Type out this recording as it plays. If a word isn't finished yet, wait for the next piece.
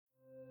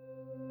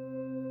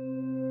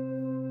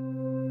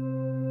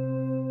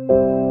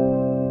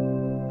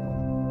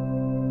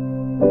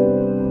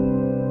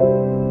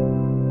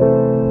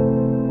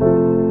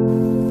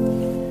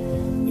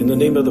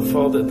of the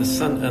Father, the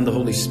Son, and the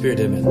Holy Spirit.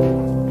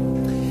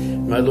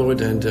 Amen. My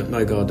Lord and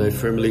my God, I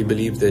firmly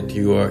believe that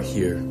you are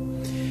here,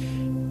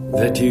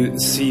 that you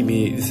see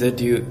me, that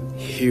you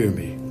hear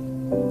me.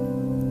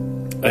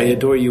 I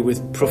adore you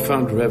with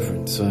profound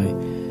reverence. I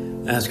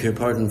ask your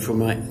pardon for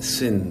my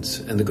sins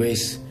and the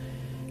grace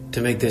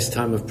to make this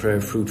time of prayer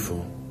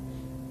fruitful.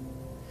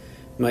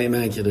 My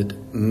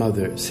Immaculate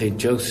Mother, Saint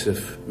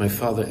Joseph, my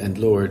Father and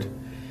Lord,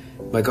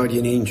 my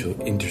guardian angel,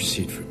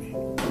 intercede for me.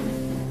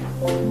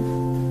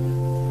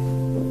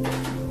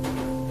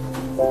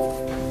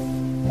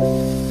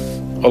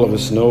 All of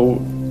us know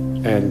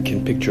and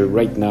can picture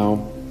right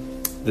now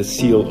the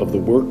seal of the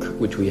work,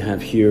 which we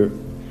have here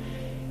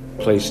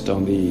placed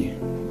on the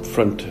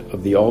front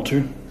of the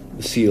altar,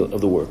 the seal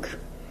of the work.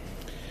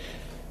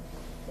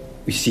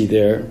 We see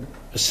there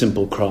a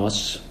simple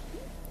cross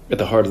at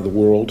the heart of the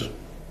world.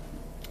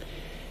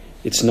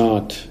 It's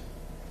not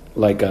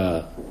like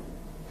a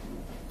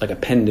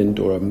pendant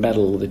or a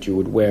medal that you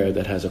would wear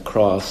that has a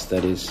cross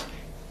that is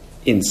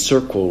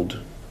encircled,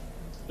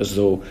 as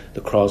though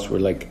the cross were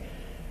like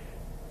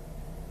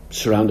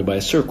surrounded by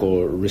a circle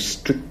or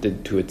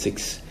restricted to its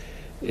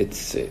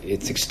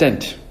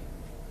extent,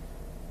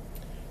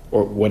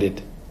 or what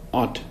it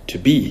ought to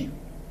be.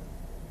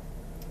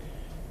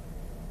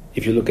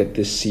 If you look at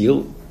this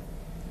seal,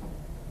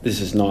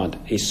 this is not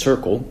a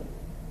circle.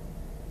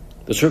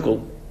 The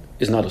circle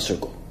is not a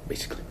circle,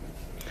 basically.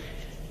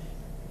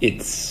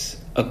 It's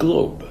a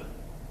globe.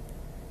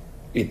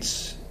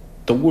 It's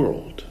the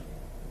world.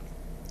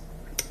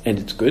 And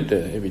it's good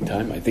every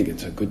time. I think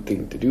it's a good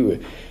thing to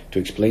do, to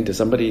explain to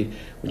somebody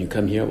when you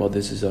come here, well,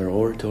 this is our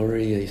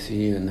oratory, I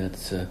see, and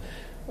that's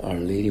Our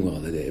Lady.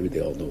 Well,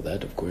 they all know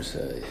that, of course.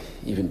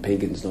 Even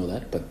pagans know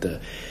that. But,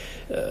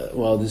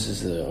 well, this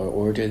is our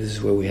oratory. This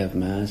is where we have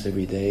Mass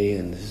every day,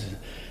 and this is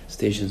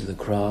Stations of the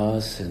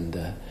Cross,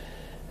 and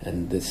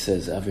this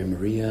says Ave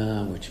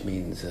Maria, which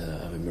means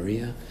Ave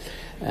Maria,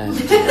 and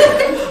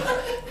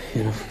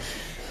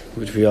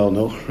which we all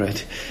know,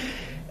 right?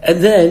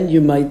 And then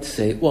you might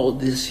say, well,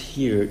 this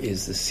here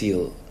is the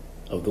seal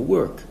of the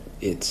work.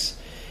 It's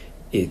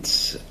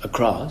a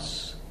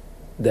cross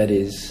that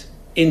is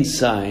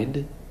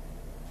inside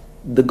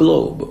the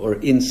globe, or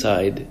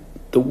inside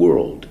the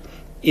world,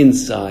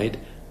 inside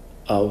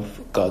of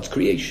God's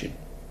creation,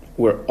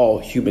 where all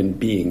human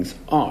beings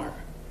are.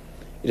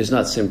 It is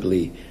not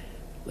simply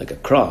like a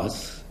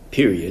cross,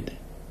 period,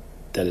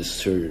 that is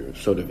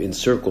sort of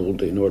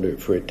encircled in order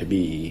for it to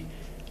be,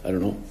 I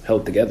don't know,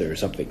 held together or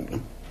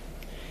something.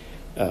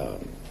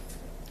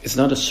 It's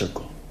not a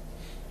circle.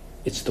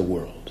 It's the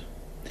world.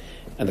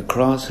 And the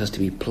cross has to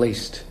be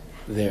placed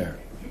there,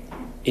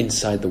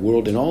 inside the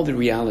world, and all the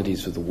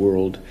realities of the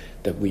world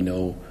that we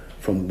know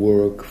from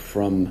work,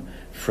 from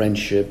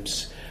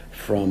friendships,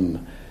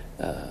 from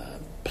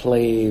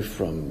play,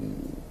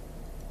 from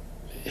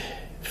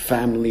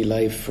family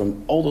life,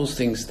 from all those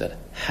things that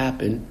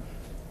happen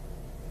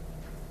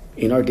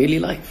in our daily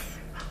life.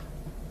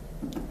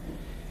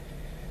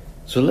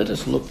 So let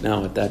us look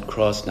now at that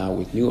cross now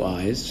with new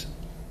eyes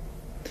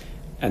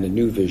and a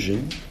new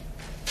vision,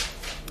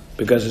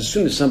 because as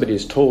soon as somebody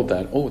is told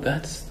that,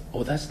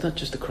 that's not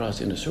just a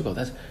cross in a circle,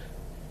 that's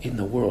in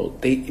the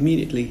world, they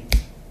immediately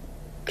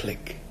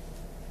click.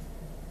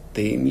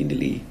 They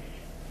immediately,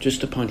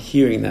 just upon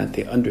hearing that,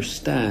 they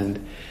understand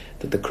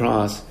that the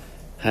cross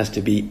has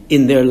to be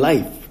in their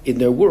life, in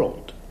their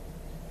world.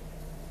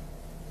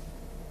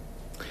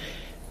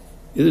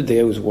 The other day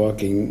I was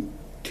walking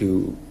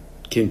to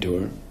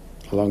Kintore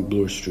along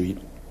Bloor Street.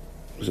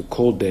 It was a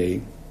cold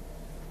day,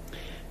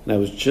 and I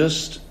was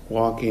just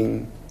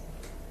walking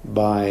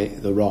by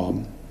the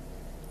Rom,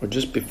 or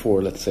just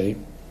before, let's say,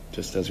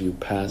 just as you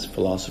pass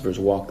Philosopher's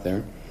Walk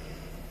there,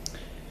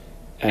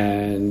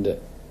 and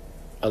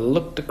I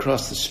looked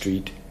across the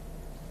street,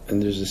 and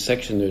there's a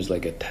section, there's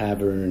like a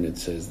tavern, it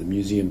says the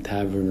Museum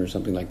Tavern or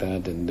something like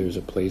that, and there's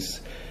a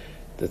place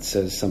that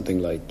says something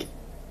like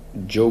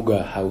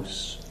Joga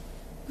House,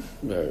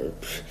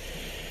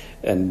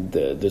 and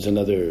there's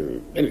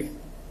another, anyway,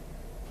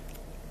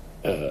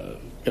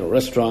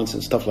 restaurants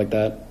and stuff like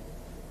that.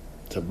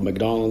 It's a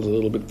McDonald's a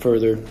little bit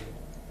further.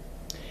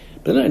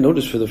 But then I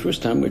noticed for the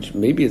first time, which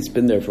maybe it's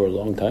been there for a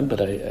long time, but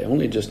I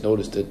only just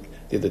noticed it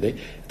the other day,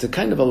 it's a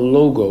kind of a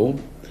logo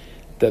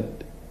that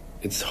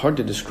it's hard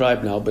to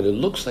describe now, but it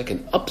looks like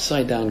an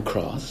upside-down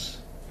cross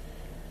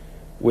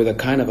with a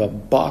kind of a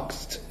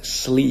boxed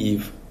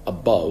sleeve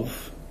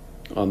above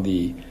on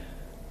the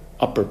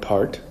upper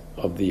part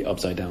of the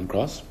upside-down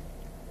cross.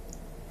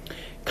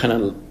 Kind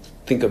of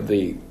think of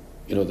the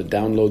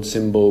download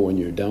symbol when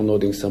you're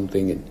downloading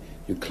something and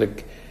you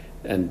click,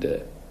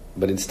 and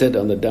but instead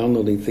on the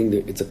downloading thing,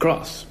 it's a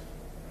cross.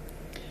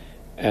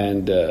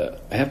 And I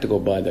have to go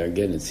by there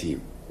again and see,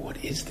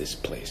 what is this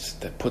place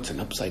that puts an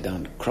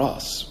upside-down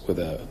cross with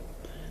a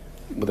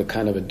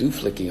kind of a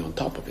dooflicking on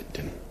top of it,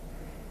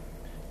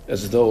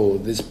 as though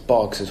this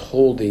box is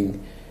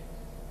holding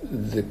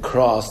the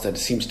cross that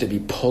seems to be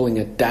pulling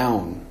it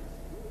down,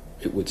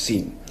 it would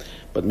seem.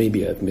 but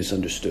maybe I've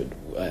misunderstood.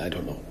 I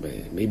don't know.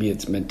 Maybe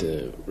it's meant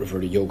to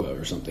refer to yoga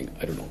or something.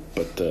 I don't know.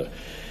 But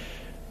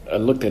I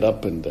looked it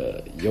up, and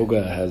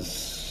yoga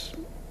has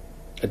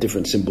a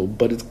different symbol,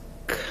 but it's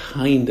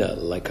kind of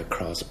like a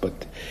cross.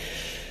 But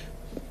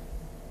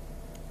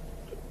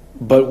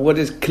what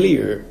is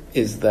clear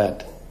is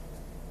that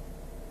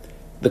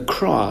the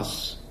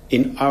cross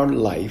in our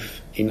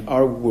life, in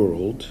our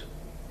world,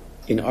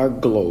 in our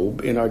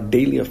globe, in our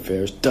daily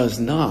affairs, does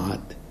not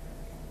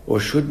or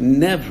should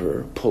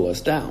never pull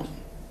us down.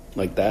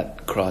 Like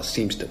that cross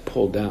seems to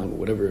pull down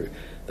whatever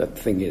that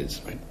thing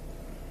is, right?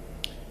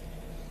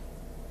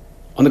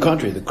 On the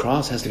contrary, the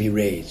cross has to be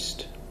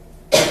raised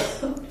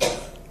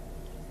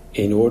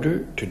in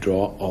order to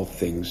draw all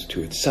things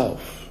to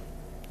itself.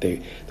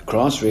 The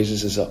cross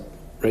raises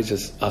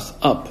us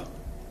up.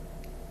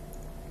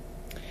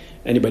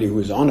 Anybody who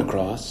is on a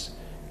cross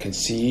can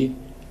see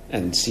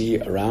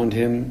around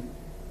him,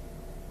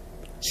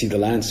 see the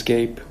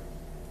landscape.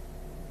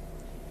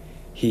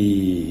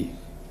 He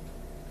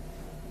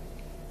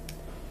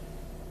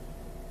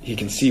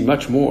can see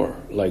much more,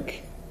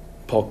 like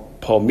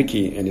Paul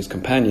Miki and his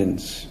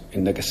companions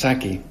in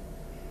Nagasaki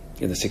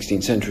in the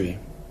 16th century,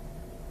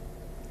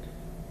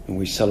 and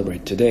we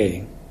celebrate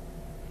today.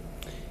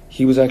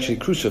 He was actually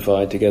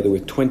crucified together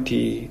with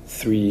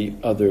 23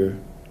 other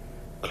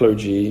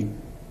clergy,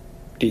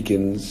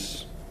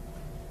 deacons,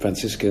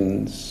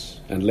 Franciscans,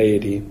 and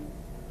laity.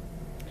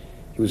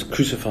 He was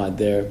crucified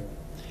there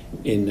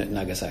in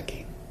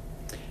Nagasaki.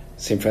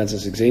 St.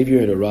 Francis Xavier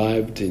had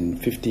arrived in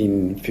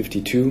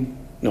 1552.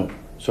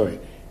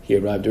 He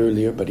arrived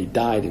earlier, but he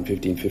died in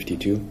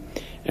 1552.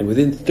 And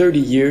within 30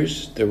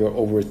 years, there were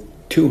over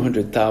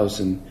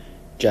 200,000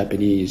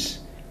 Japanese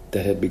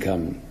that had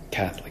become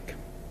Catholic.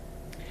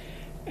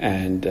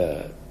 And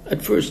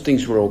at first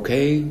things were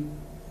okay,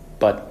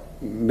 but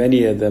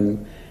many of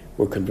them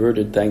were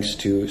converted thanks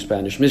to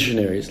Spanish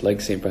missionaries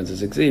like St. Francis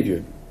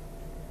Xavier.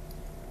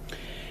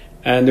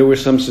 And there were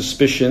some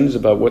suspicions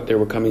about what they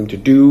were coming to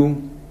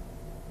do.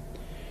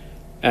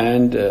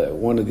 And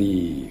one of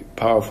the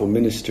powerful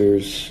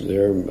ministers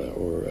there,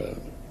 or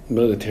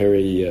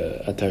military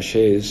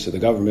attachés to the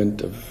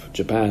government of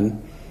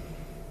Japan,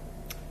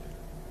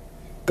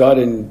 got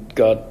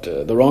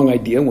the wrong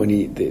idea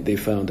when they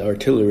found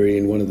artillery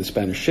in one of the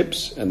Spanish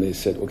ships, and they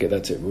said, okay,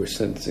 that's it, we're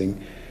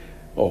sentencing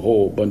a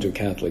whole bunch of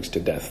Catholics to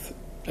death.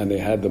 And they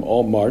had them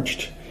all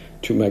marched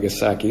to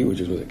Nagasaki, which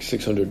is like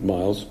 600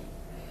 miles,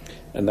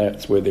 and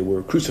that's where they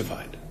were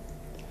crucified.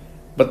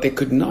 But they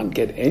could not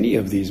get any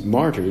of these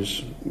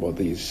martyrs, well,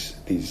 these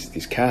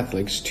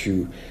Catholics,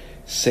 to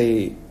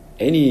say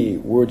any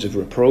words of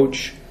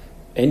reproach,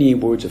 any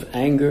words of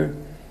anger.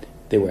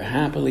 They were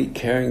happily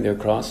carrying their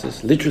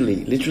crosses,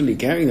 literally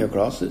carrying their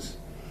crosses.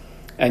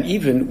 And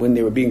even when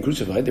they were being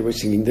crucified, they were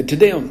singing the Te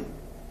Deum.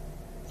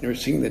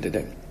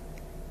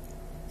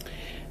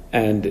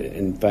 And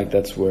in fact,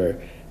 that's where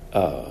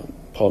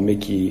Paul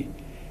Miki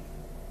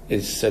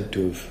is said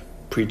to have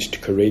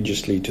preached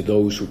courageously to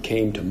those who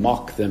came to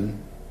mock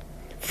them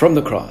from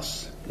the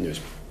cross. And there's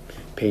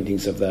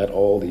paintings of that,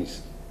 all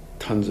these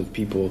tons of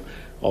people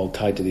all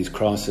tied to these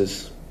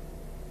crosses.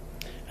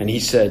 And he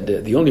said,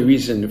 the only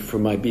reason for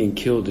my being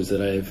killed is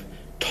that I have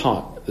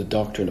taught the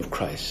doctrine of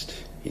Christ,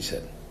 he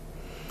said.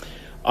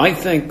 I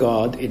thank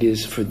God it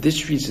is for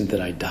this reason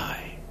that I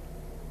die.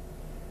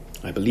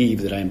 I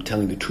believe that I am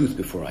telling the truth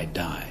before I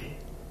die.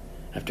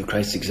 After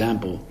Christ's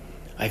example,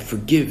 I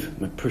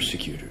forgive my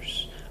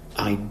persecutors.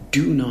 I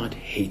do not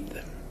hate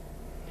them.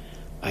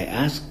 I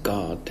ask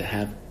God to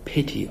have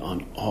pity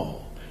on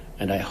all,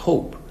 and I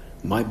hope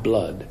my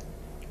blood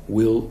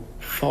will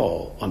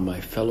fall on my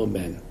fellow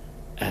men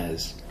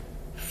as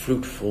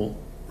fruitful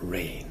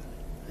rain.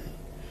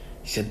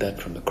 He said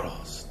that from the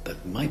cross,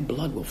 that my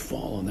blood will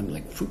fall on them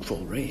like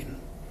fruitful rain.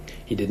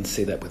 He didn't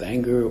say that with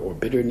anger or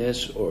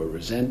bitterness or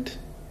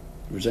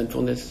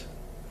resentfulness.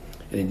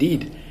 And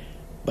indeed,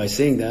 by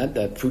saying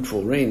that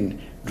fruitful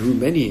rain drew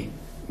many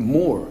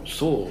more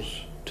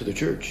souls to the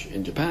church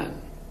in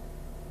Japan.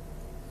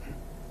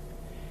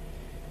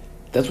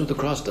 That's what the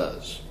cross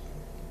does.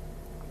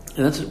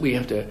 And that's what we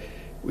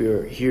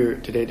are here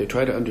today to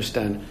try to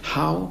understand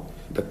how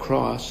the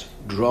cross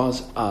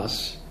draws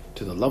us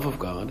to the love of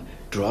God,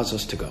 draws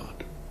us to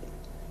God.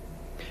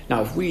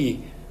 Now, if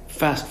we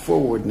fast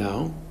forward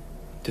now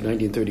to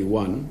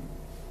 1931,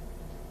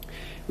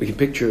 we can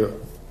picture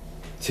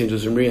St.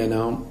 Josemaria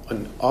now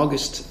on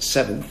August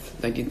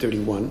 7th,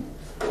 1931,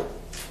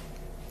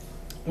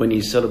 when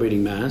he's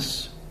celebrating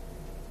Mass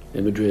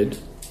in Madrid.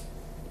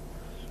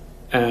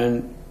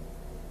 And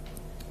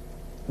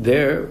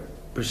there,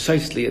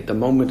 precisely at the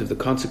moment of the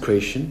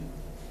consecration,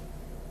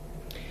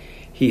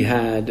 he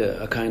had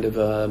a kind of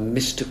a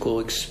mystical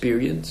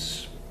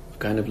experience, a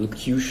kind of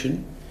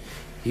locution.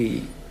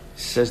 He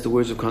says the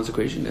words of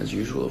consecration, as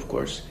usual, of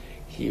course.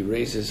 He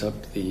raises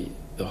up the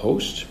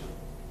host.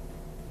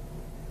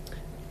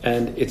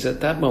 And it's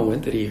at that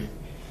moment that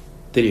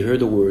he heard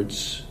the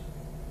words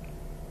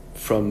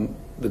from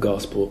the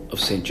Gospel of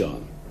St.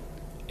 John.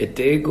 Et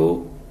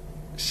ego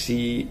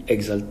si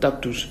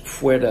exaltatus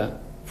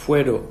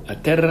fuero a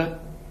terra,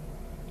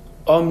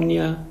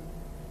 omnia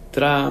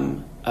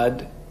tram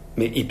ad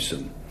me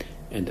ipsum.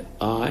 And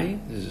I,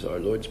 this is our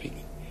Lord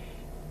speaking,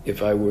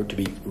 if I were to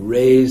be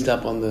raised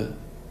up from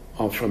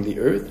the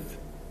earth,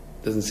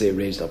 doesn't say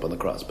raised up on the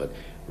cross, but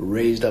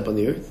raised up on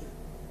the earth,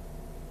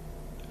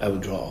 I will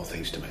draw all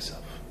things to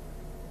myself.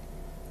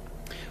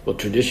 Well,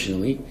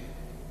 traditionally,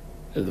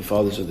 the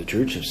fathers of the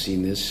church have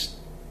seen this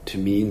to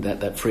mean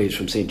that phrase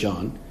from St.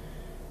 John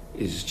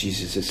is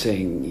Jesus is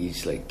saying,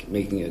 he's like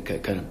making a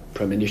kind of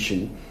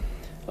premonition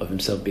of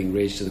himself being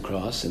raised to the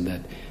cross, and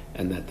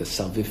that the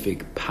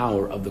salvific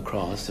power of the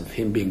cross, of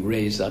him being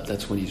raised up,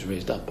 that's when he's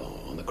raised up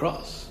on the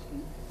cross.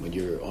 When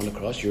you're on the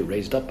cross, you're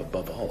raised up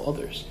above all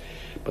others.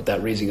 But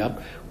that raising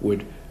up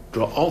would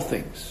draw all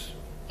things,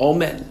 all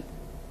men,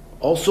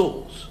 all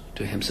souls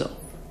to himself.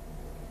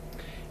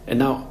 And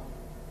now,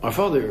 our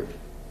Father,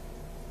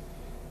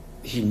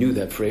 he knew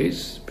that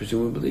phrase,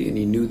 presumably, and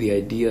he knew the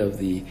idea of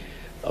the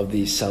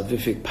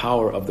salvific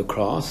power of the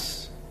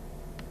cross.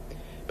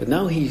 But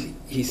now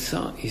he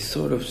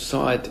sort of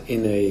saw it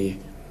in a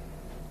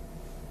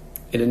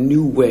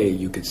new way,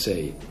 you could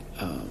say.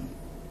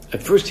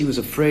 At first he was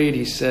afraid,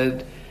 he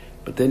said,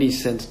 but then he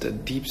sensed a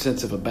deep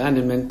sense of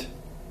abandonment,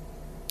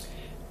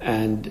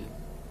 and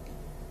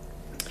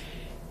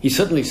he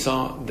suddenly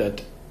saw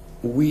that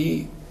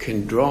we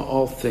can draw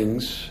all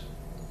things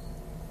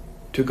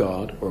to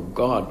God, or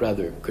God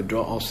rather could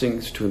draw all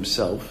things to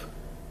himself,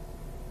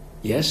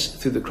 yes,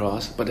 through the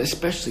cross, but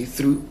especially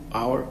through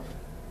our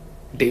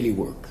daily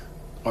work,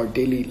 our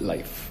daily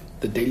life,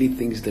 the daily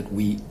things that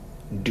we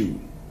do.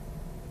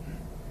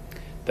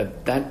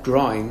 That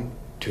drawing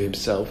to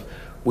himself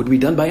would be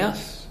done by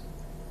us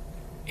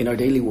in our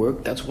daily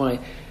work. That's why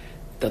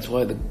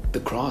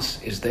the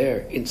cross is there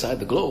inside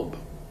the globe,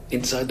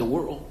 inside the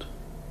world.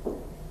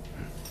 And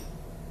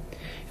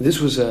this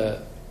was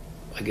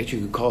I guess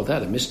you could call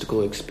that a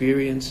mystical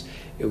experience.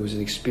 It was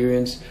an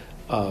experience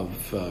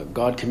of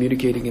God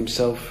communicating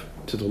himself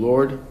to the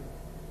Lord.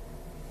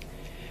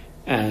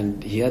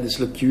 And he had this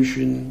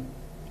locution,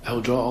 I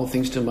will draw all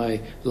things to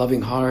my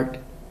loving heart.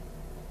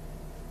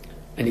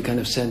 And he kind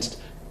of sensed,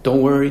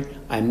 don't worry,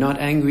 I'm not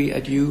angry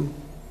at you.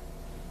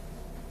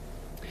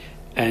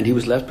 And he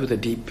was left with a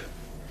deep,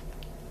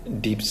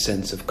 deep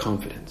sense of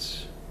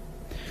confidence.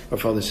 Our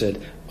Father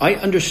said, I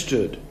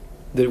understood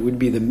that it would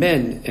be the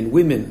men and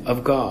women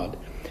of God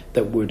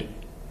that would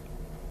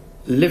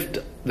lift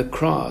the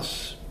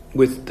cross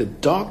with the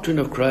doctrine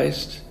of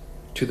Christ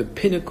to the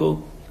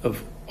pinnacle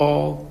of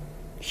all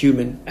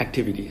human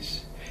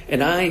activities.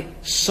 And I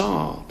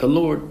saw the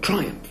Lord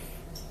triumph,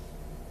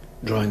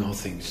 drawing all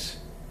things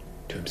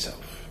to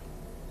himself.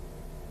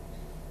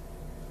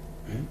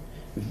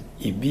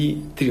 Y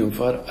vi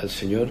triunfar al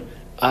Señor,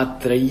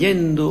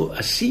 atrayendo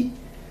así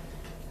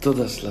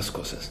todas las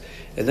cosas.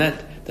 And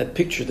that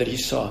picture that he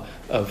saw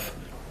of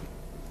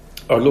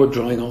our Lord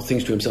drawing all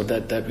things to himself,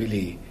 that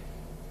really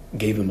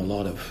gave him a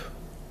lot of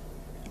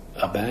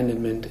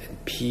abandonment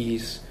and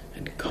peace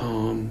and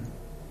calm.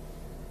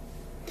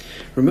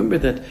 Remember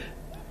that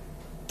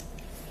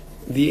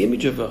the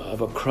image of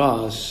a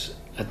cross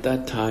at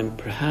that time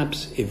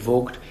perhaps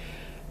evoked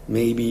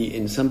maybe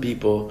in some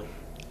people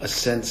a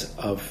sense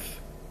of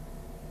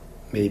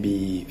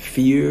maybe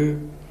fear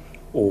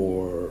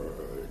or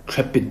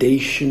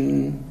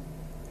trepidation,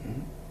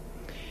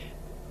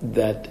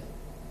 that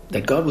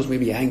God was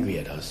maybe angry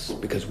at us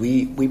because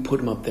we put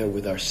him up there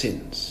with our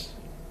sins.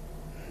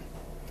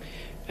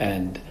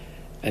 And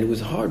it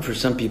was hard for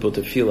some people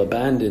to feel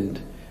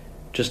abandoned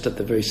just at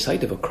the very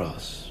sight of a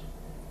cross.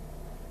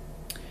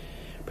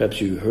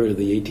 Perhaps you heard of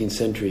the 18th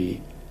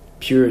century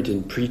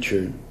Puritan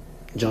preacher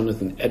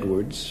Jonathan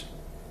Edwards.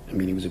 I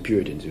mean, he was a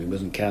Puritan, so he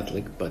wasn't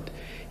Catholic, but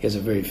he has a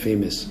very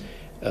famous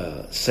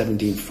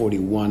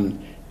 1741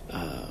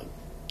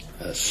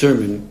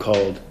 sermon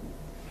called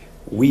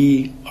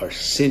 "We Are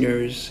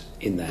Sinners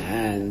in the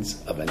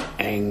Hands of an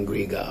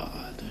Angry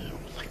God."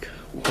 Like,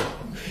 whoa.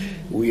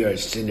 We are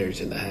sinners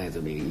in the hands.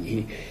 I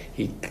mean,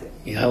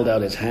 he held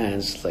out his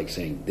hands like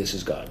saying, "This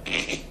is God.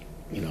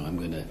 You know, I'm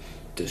going to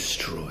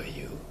destroy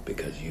you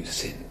because you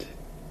sinned."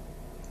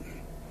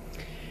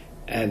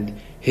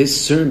 And his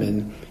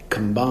sermon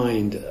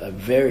combined a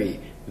very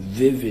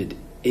vivid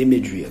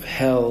imagery of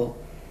hell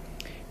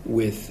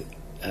with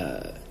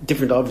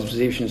different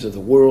observations of the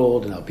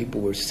world and how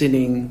people were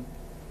sinning.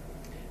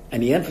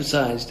 And he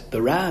emphasized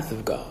the wrath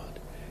of God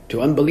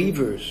to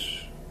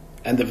unbelievers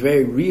and the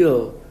very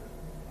real,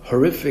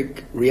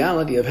 horrific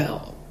reality of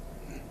hell.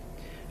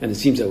 And it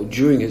seems that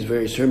during his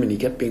very sermon, he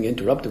kept being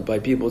interrupted by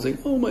people saying,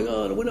 "Oh my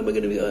God, when am I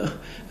going to be?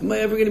 Am I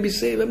ever going to be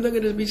saved? I'm not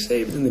going to be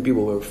saved." And the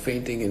people were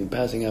fainting and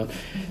passing out,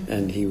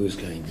 and he was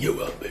going, "You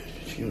will be."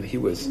 You know, he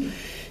was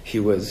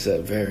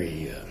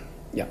very,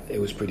 it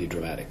was pretty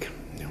dramatic.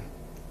 You know,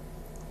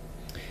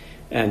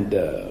 and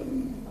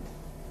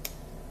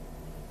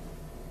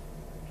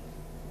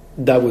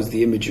that was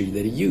the imagery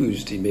that he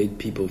used. He made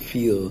people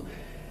feel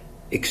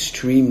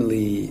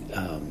extremely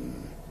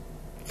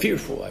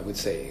fearful, I would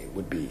say,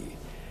 would be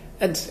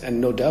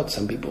And no doubt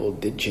some people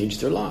did change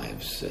their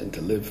lives and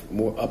to live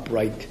more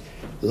upright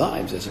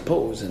lives, I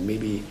suppose, and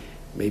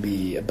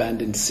maybe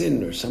abandon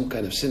sin or some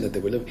kind of sin that they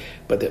were living.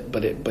 But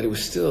it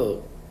was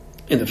still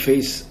in the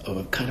face of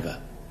a kind of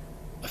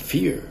a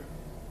fear.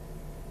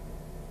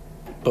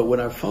 But when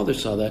our father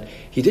saw that,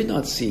 he did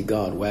not see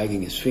God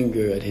wagging his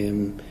finger at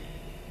him.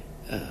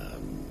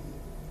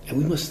 And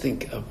we must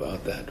think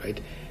about that,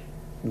 right?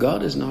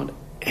 God is not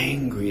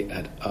angry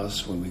at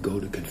us when we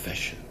go to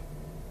confession.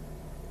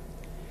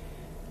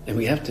 And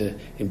we have to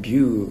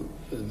imbue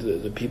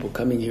the people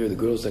coming here, the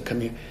girls that come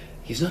here.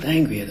 He's not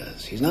angry at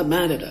us. He's not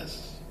mad at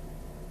us.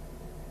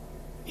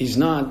 He's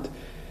not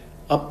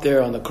up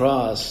there on the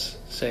cross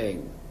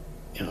saying,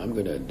 I'm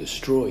going to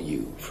destroy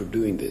you for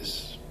doing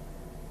this.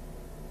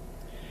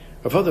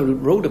 Our father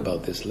wrote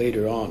about this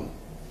later on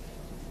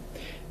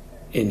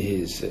in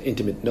his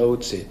intimate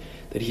notes,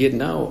 that he had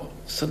now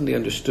suddenly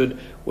understood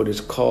what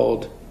is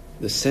called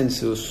the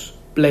sensus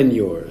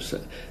plenior,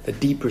 the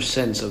deeper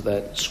sense of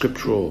that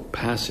scriptural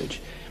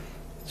passage.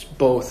 It's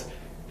both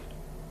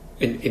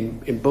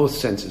in both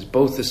senses,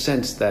 both the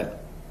sense that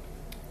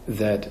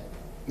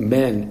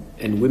men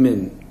and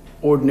women,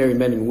 ordinary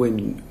men and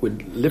women,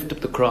 would lift up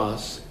the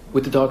cross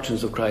with the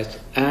doctrines of Christ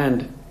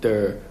and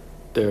their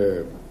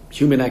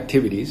human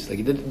activities. Like,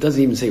 it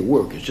doesn't even say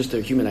work, it's just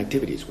their human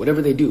activities.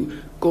 Whatever they do,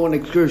 go on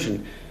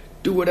excursion,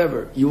 do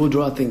whatever, you will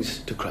draw things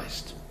to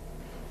Christ.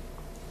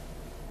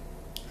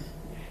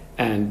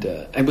 And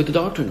with the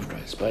doctrine of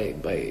Christ, by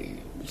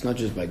it's not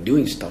just by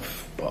doing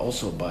stuff, but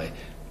also by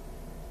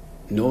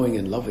knowing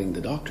and loving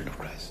the doctrine of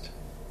Christ.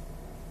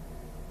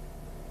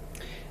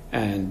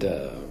 And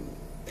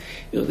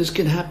this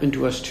can happen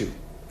to us too.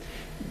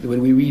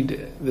 When we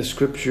read the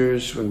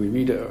scriptures, when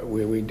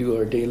we do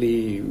our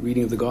daily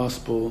reading of the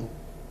gospel,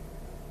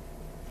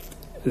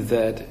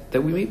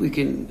 that we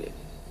can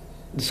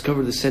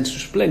discover the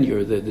sensus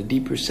plenior, the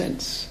deeper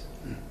sense.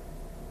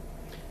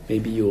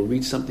 Maybe you'll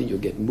read something, you'll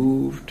get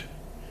moved,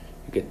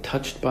 you get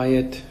touched by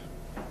it.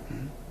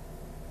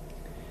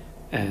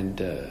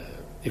 And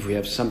if we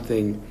have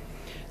something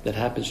that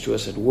happens to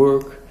us at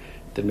work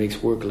that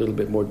makes work a little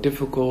bit more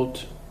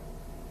difficult,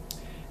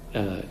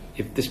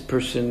 if this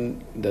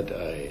person that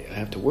I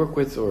have to work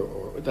with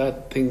or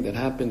that thing that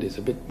happened is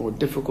a bit more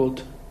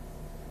difficult,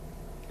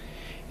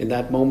 in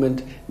that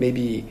moment,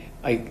 maybe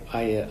I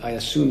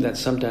assume that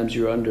sometimes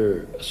you're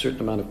under a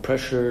certain amount of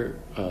pressure,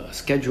 a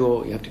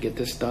schedule, you have to get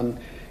this done,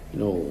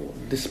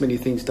 this many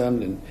things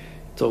done, and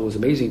it's always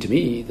amazing to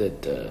me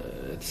that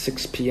at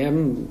 6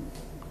 p.m.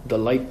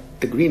 the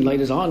green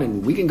light is on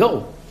and we can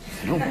go,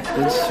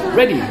 it's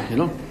ready,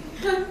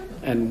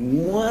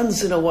 and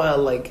once in a while,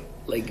 like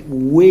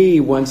way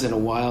once in a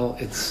while,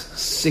 it's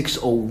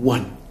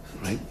 6:01,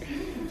 right?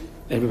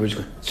 Everybody's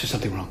going, there's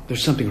something wrong.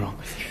 There's something wrong.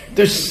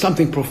 There's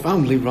something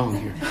profoundly wrong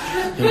here.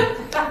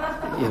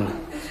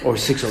 Or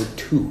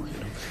 6:02,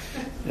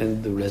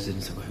 and the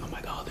residents are going, oh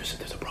my God, there's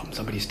a problem.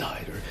 Somebody's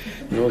died,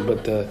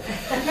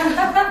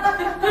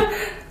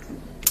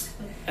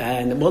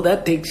 and well,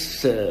 that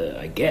takes,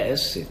 I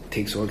guess, it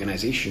takes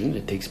organization,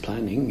 it takes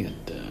planning,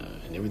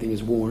 and everything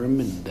is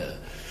warm,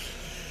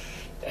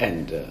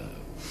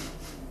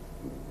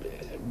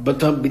 but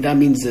that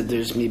means that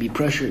there's maybe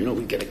pressure.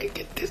 We gotta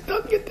get this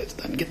done, get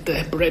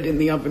the bread in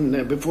the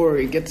oven before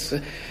it gets,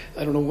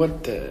 I don't know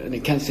what, and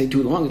it can't stay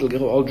too long. It'll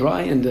go all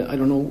dry, and I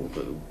don't know.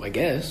 I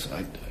guess,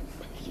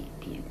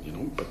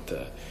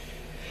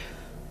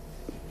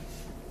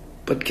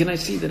 but can I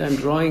see that I'm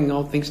drawing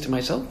all things to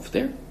myself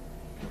there?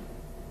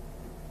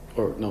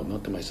 Or no,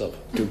 not to myself.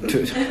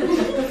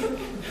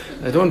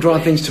 I don't draw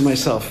things to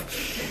myself.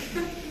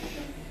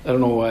 I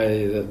don't know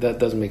why that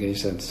doesn't make any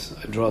sense.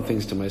 I draw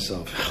things to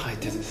myself. I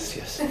did this,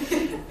 yes.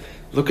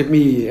 Look at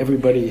me,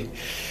 everybody.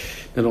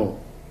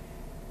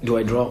 Do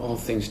I draw all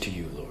things to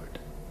you, Lord?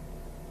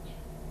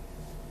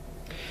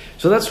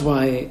 So that's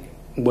why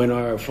when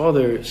our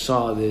father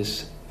saw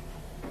this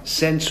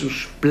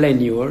sensus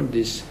plenior,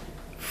 this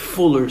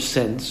fuller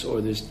sense or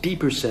this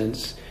deeper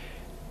sense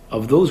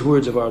of those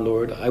words of our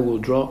Lord, I will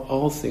draw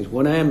all things.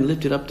 When I am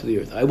lifted up to the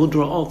earth, I will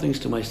draw all things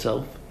to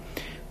myself.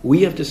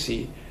 We have to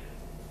see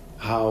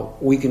how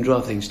we can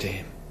draw things to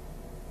Him.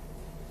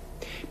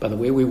 By the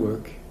way we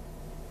work,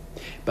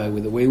 by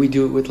the way we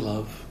do it with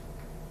love.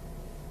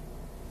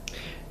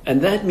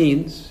 And that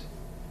means,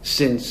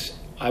 since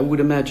I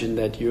would imagine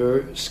that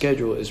your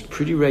schedule is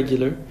pretty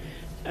regular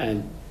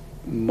and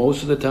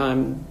most of the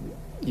time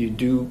you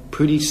do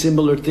pretty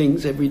similar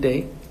things every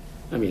day.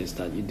 I mean, it's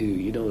not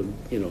you don't,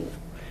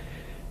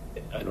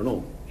 I don't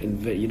know,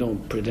 you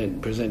don't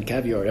present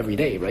caviar every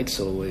day, right?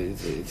 So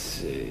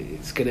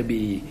it's going to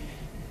be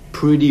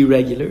pretty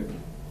regular,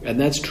 and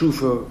that's true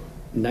for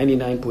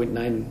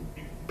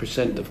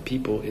 99.9% of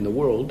people in the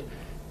world.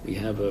 We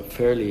have a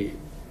fairly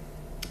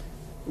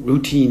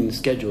routine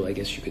schedule, I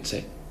guess you could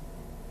say.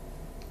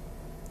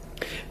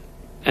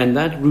 And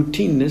that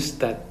routineness,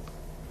 that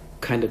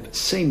kind of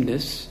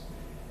sameness,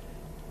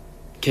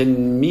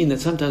 can mean that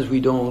sometimes we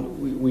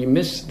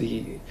miss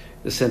the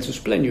sensus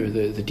plenior,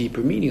 the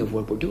deeper meaning of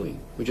what we're doing.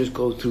 We just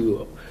go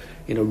through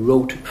in a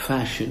rote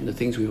fashion, the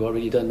things we've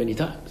already done many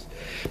times.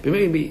 But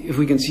maybe if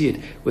we can see it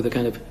with a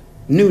kind of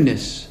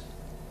newness.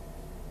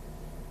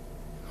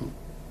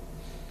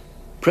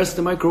 Press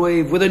the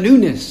microwave with a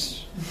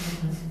newness.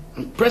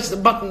 Press the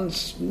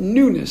buttons,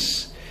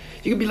 newness.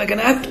 You can be like an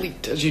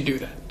athlete as you do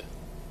that.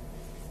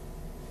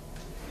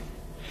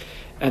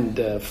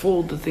 And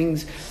fold the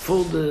things,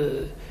 fold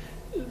the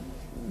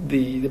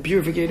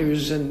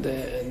purificators and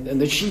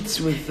the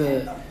sheets with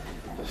a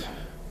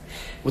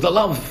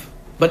love,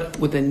 but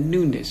with a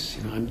newness.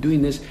 I'm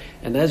doing this,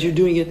 and as you're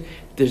doing it,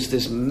 there's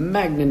this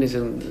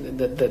magnetism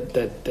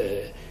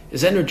that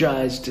is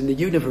energized in the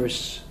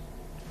universe.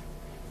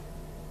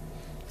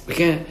 We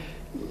can't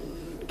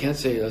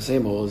say the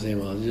same old,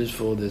 just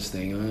fold this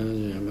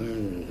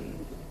thing.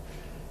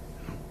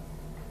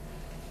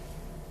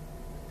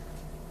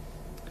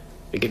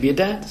 It could be a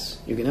dance.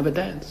 You can have a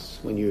dance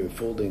when you're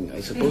folding. I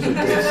suppose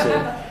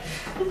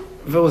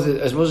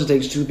it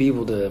takes two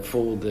people to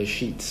fold the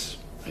sheets,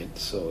 right?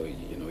 So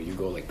you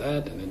go like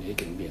that, and then it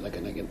can be like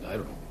I don't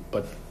know,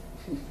 but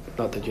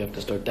not that you have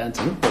to start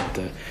dancing, but.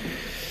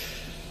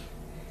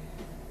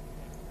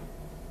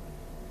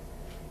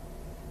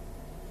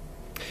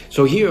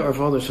 So here our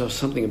Father saw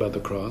something about the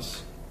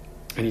cross,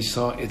 and he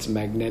saw its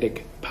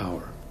magnetic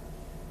power.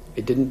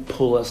 It didn't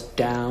pull us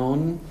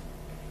down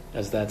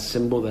as that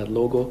symbol, that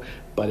logo,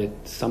 but it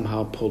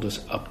somehow pulled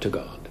us up to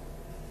God.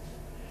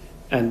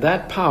 And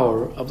that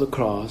power of the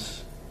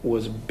cross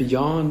was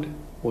beyond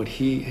what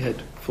he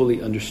had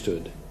fully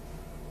understood.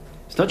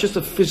 It's not just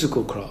a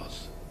physical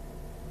cross.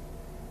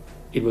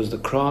 It was the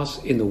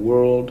cross in the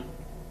world,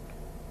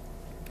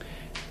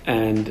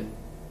 and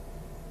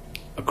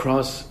a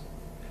cross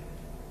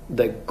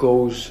that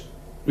goes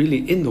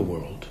really in the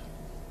world,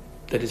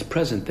 that is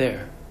present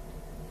there.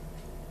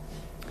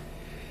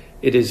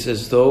 It is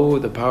as though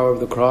the power of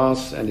the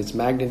cross and its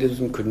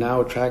magnetism could now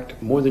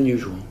attract more than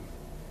usual.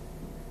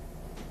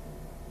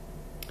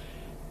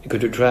 It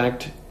could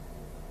attract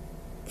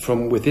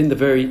from within the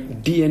very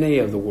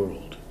DNA of the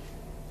world.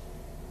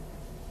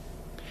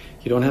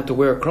 You don't have to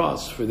wear a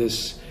cross for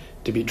this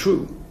to be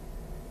true.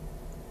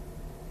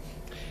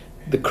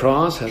 The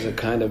cross has a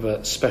kind of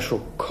a special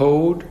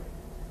code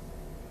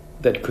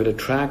that could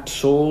attract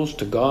souls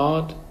to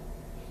God,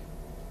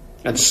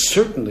 and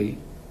certainly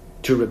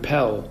to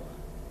repel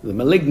the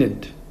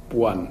malignant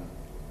one,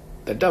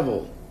 the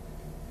devil.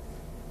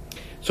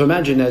 So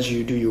imagine as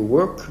you do your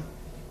work,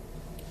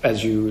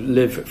 as you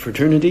live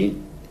fraternity,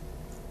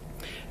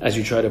 as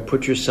you try to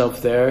put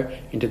yourself there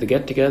into the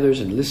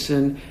get-togethers and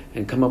listen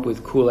and come up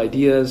with cool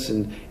ideas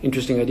and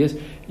interesting ideas,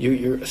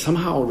 you're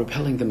somehow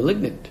repelling the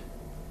malignant.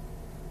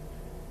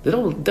 The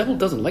devil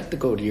doesn't like to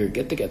go to your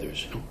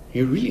get-togethers.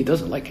 He really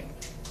doesn't like it.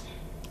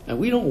 And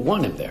we don't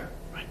want him there.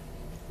 Right?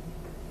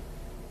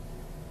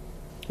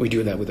 We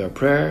do that with our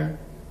prayer,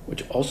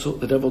 which also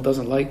the devil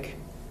doesn't like.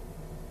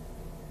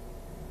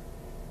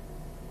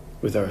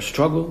 With our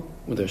struggle,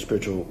 with our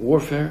spiritual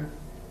warfare.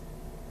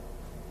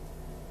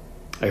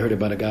 I heard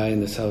about a guy in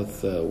the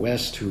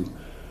Southwest who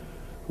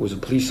was a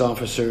police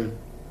officer,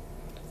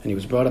 and he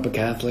was brought up a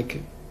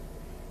Catholic,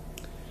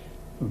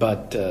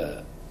 but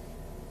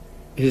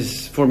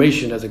his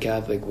formation as a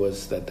Catholic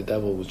was that the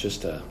devil was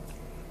just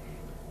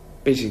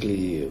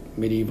basically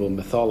medieval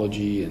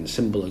mythology and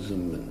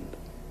symbolism, and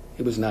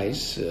it was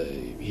nice.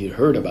 He had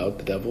heard about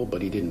the devil,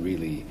 but he didn't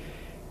really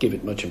give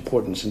it much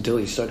importance until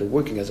he started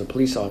working as a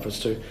police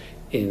officer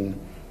in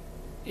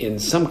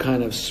some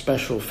kind of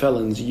special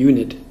felons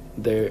unit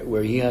there,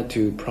 where he had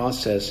to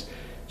process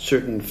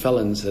certain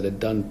felons that had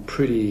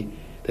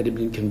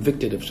been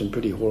convicted of some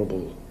pretty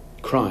horrible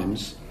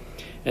crimes.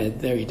 And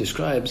there he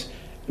describes,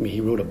 he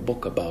wrote a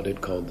book about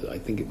it called, I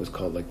think it was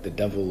called like The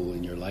Devil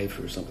in Your Life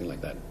or something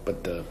like that.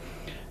 But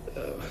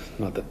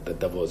not that the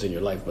devil is in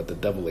your life, but the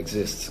devil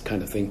exists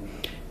kind of thing.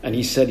 And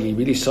he said he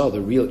really saw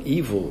the real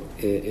evil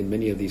in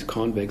many of these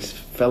convicts,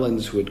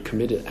 felons who had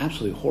committed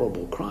absolutely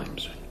horrible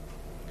crimes.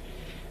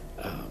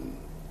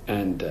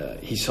 And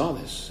he saw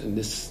this, and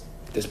this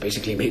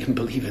basically made him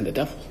believe in the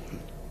devil.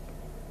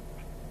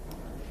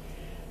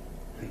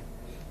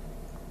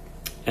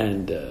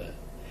 And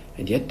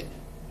yet,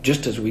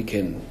 just as we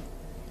can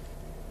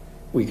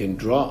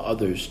draw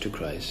others to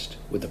Christ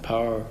with the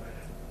power,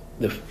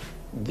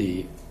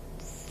 the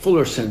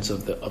fuller sense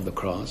of the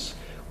cross,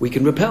 we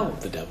can repel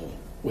the devil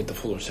with the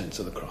fuller sense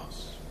of the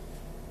cross.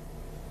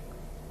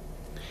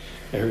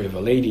 I heard of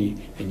a lady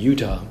in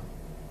Utah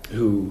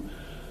who,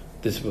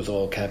 this was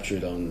all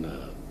captured on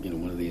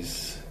one of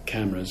these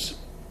cameras,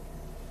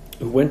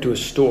 who went to a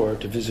store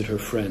to visit her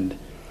friend,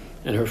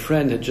 and her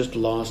friend had just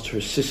lost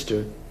her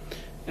sister,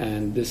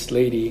 and this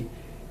lady,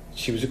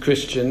 she was a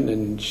Christian,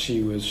 and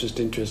she was just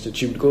interested.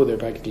 She would go there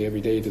practically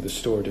every day to the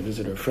store to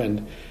visit her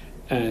friend,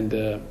 and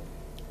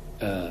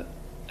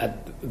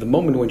at the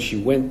moment when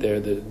she went there,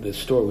 the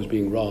store was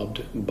being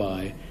robbed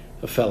by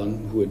a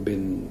felon who had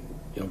been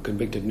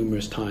convicted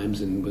numerous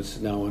times and was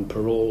now on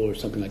parole or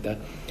something like that.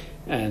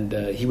 And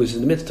he was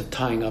in the midst of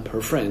tying up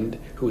her friend,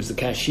 who was the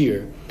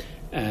cashier,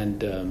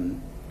 and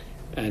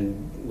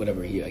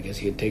whatever, I guess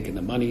he had taken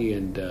the money,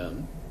 and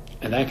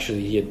And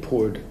actually, he had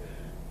poured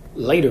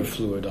lighter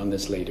fluid on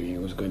this lady. He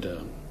was going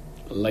to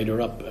light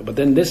her up. But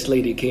then this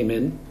lady came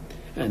in,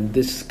 and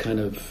this kind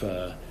of,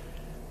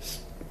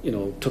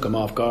 took him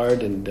off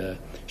guard. And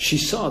she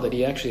saw that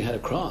he actually had a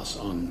cross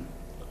on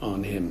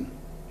him,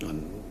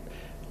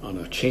 on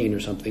a chain or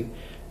something.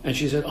 And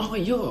she said, "Oh,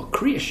 you're a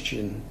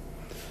Christian."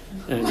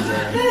 And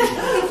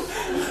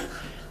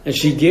and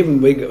she gave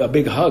him a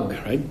big hug,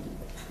 right?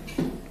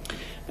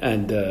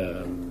 And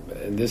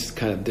this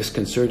kind of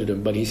disconcerted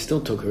him, but he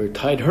still took her,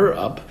 tied her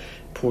up,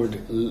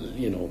 poured,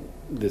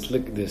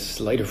 this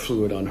lighter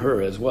fluid on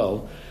her as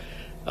well.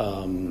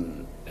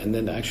 And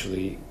then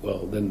actually,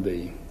 then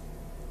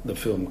the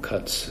film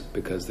cuts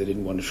because they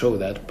didn't want to show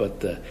that,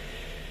 but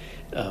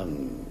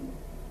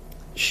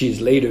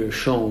she's later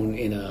shown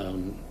in a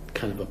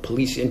kind of a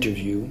police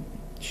interview.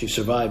 She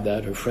survived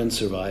that. Her friend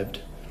survived.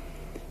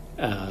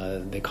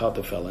 They caught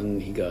the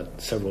felon. He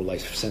got several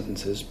life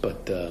sentences,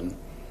 but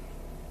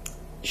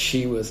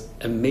she was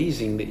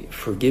amazingly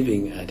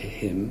forgiving at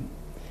him.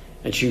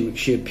 And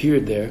she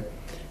appeared there,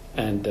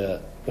 and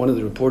one of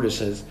the reporters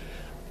says,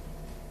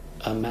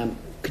 "Ma'am,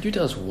 could you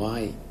tell us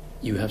why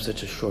you have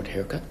such a short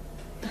haircut?"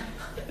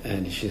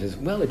 And she says,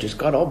 "Well, it just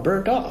got all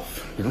burnt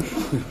off,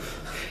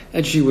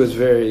 And she was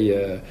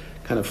very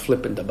kind of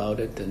flippant about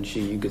it, and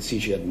you could see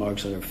she had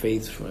marks on her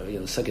face,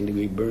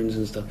 second-degree burns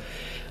and stuff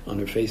on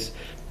her face.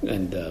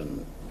 And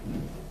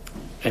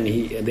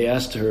they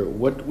asked her,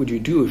 "What would you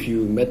do if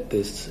you met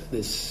this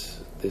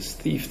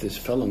thief, this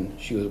felon?"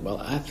 She goes,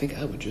 "Well, I think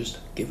I would just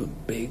give him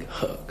a big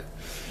hug,"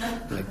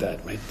 like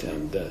that, right?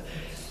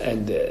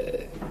 And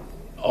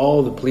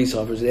all the police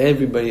officers,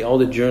 everybody, all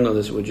the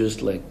journalists were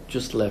just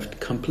left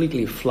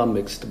completely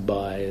flummoxed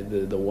by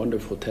the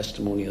wonderful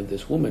testimony of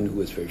this woman who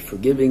was very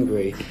forgiving,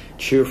 very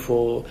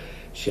cheerful.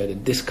 She had a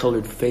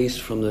discolored face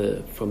from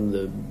the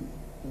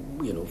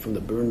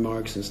burn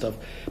marks and stuff,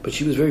 but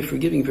she was very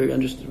forgiving,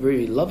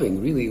 very loving.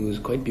 Really, it was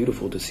quite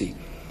beautiful to see,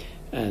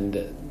 and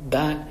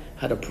that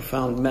had a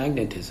profound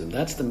magnetism.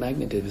 That's the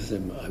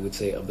magnetism, I would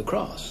say, of the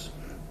cross,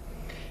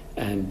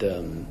 and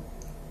the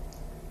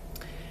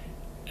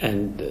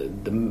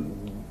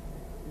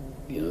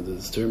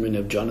sermon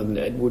of Jonathan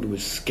Edwards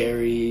was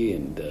scary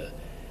and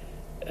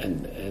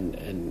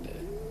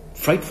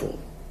frightful.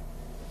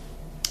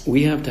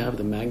 We have to have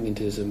the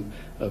magnetism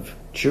of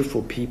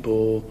cheerful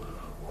people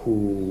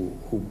who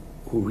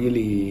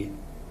really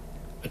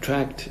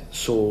attract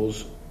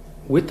souls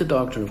with the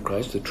doctrine of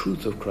Christ, the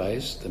truth of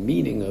Christ, the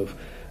meaning of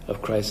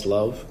Christ's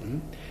love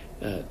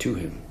to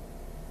him.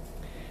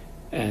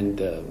 And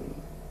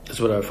that's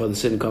what our Father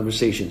said in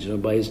Conversations.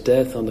 By his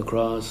death on the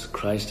cross,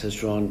 Christ has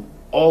drawn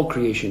all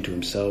creation to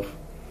himself.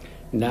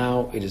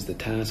 Now it is the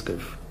task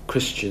of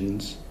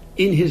Christians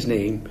in his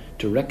name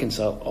to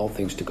reconcile all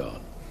things to God,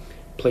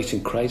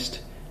 placing Christ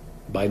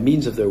by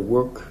means of their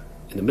work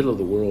in the middle of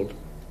the world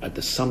at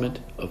the summit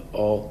of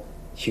all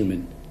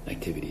human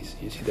activities.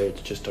 You see there,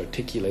 it's just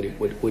articulated.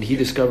 What he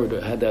discovered,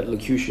 had that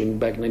locution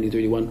back in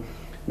 1931,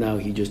 now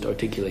he just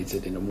articulates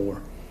it in a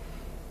more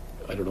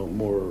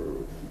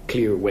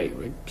clear way,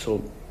 right?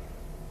 So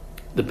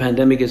the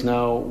pandemic is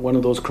now one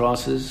of those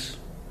crosses.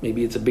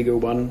 Maybe it's a bigger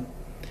one,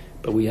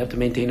 but we have to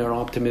maintain our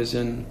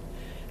optimism,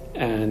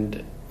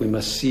 and we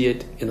must see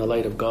it in the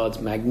light of God's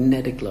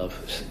magnetic love.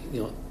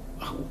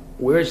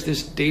 Where's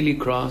this daily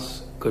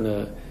cross going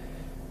to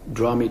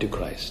draw me to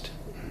Christ?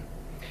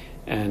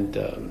 And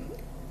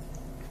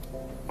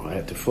I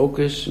have to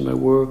focus in my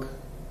work,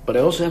 but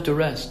I also have to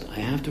rest. I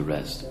have to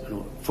rest.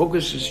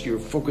 Focus is you're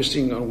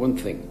focusing on one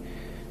thing,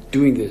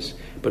 doing this,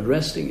 but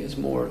resting is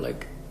more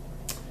like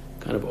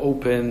kind of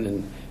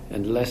open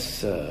and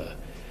less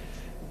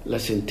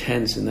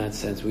intense in that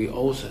sense. We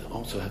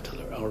also have to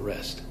learn our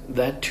rest.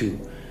 That too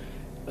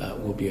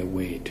will be a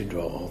way to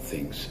draw all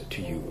things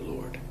to you,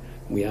 Lord.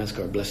 We ask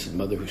our Blessed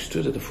Mother, who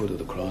stood at the foot of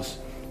the cross,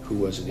 who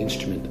was an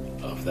instrument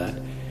of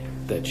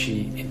that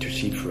she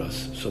intercede for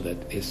us so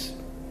that this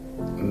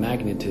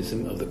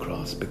magnetism of the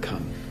cross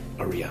become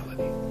a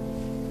reality.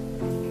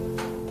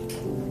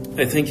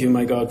 I thank you,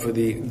 my God, for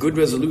the good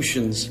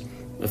resolutions,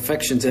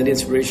 affections, and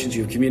inspirations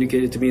you've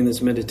communicated to me in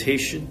this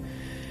meditation.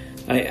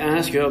 I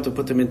ask your help to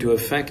put them into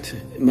effect.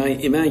 My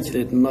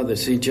Immaculate Mother,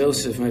 St.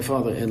 Joseph, my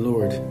Father and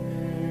Lord,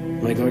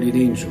 my guardian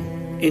angel,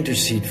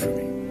 intercede for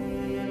me.